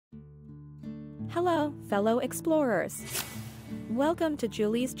Hello, fellow explorers. Welcome to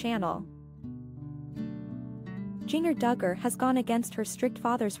Julie's channel. JINGER Duggar has gone against her strict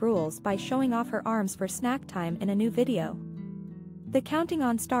father's rules by showing off her arms for snack time in a new video. The Counting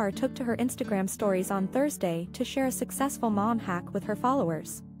On star took to her Instagram stories on Thursday to share a successful mom hack with her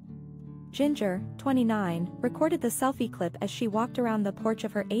followers. Ginger, 29, recorded the selfie clip as she walked around the porch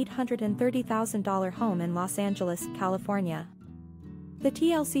of her $830,000 home in Los Angeles, California. The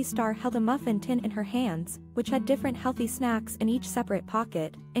TLC star held a muffin tin in her hands, which had different healthy snacks in each separate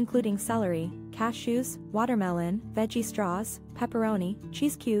pocket, including celery, cashews, watermelon, veggie straws, pepperoni,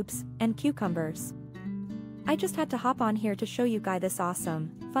 cheese cubes, and cucumbers. "I just had to hop on here to show you guys this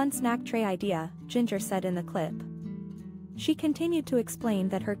awesome, fun snack tray idea," Ginger said in the clip. She continued to explain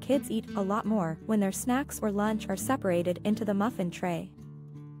that her kids eat a lot more when their snacks or lunch are separated into the muffin tray.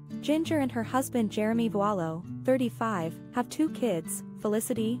 Ginger and her husband Jeremy Vuolo, 35, have 2 kids,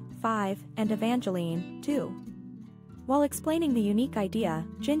 Felicity, 5, and Evangeline, 2. While explaining the unique idea,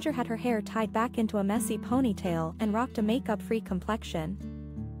 Ginger had her hair tied back into a messy ponytail and rocked a makeup-free complexion.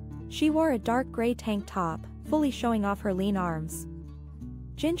 She wore a dark gray tank top, fully showing off her lean arms.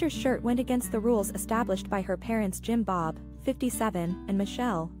 Ginger's shirt went against the rules established by her parents Jim Bob, 57, and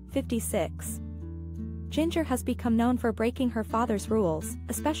Michelle, 56. Ginger has become known for breaking her father's rules,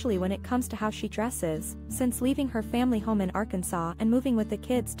 especially when it comes to how she dresses, since leaving her family home in Arkansas and moving with the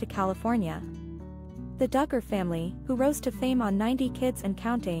kids to California. The Duggar family, who rose to fame on 90 Kids and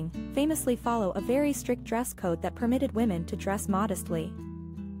Counting, famously follow a very strict dress code that permitted women to dress modestly.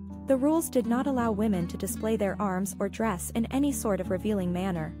 The rules did not allow women to display their arms or dress in any sort of revealing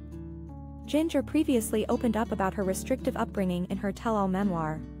manner. Ginger previously opened up about her restrictive upbringing in her tell-all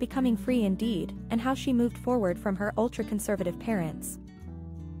memoir, Becoming Free Indeed, and how she moved forward from her ultra-conservative parents.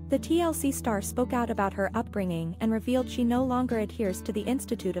 The TLC star spoke out about her upbringing and revealed she no longer adheres to the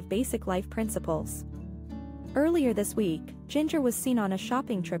Institute of Basic Life Principles. Earlier this week, Ginger was seen on a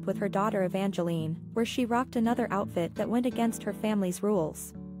shopping trip with her daughter Evangeline, where she rocked another outfit that went against her family's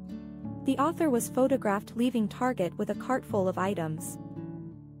rules. The author was photographed leaving Target with a cart full of items.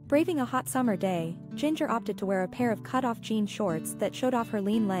 Braving a hot summer day, Ginger opted to wear a pair of cut-off jean shorts that showed off her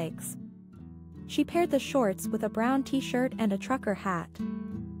lean legs. She paired the shorts with a brown t-shirt and a trucker hat.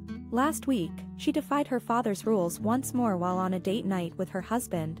 Last week, she defied her father's rules once more while on a date night with her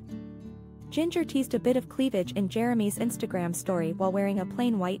husband. Ginger teased a bit of cleavage in Jeremy's Instagram story while wearing a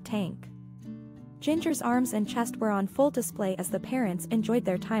plain white tank. Ginger's arms and chest were on full display as the parents enjoyed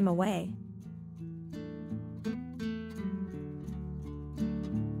their time away.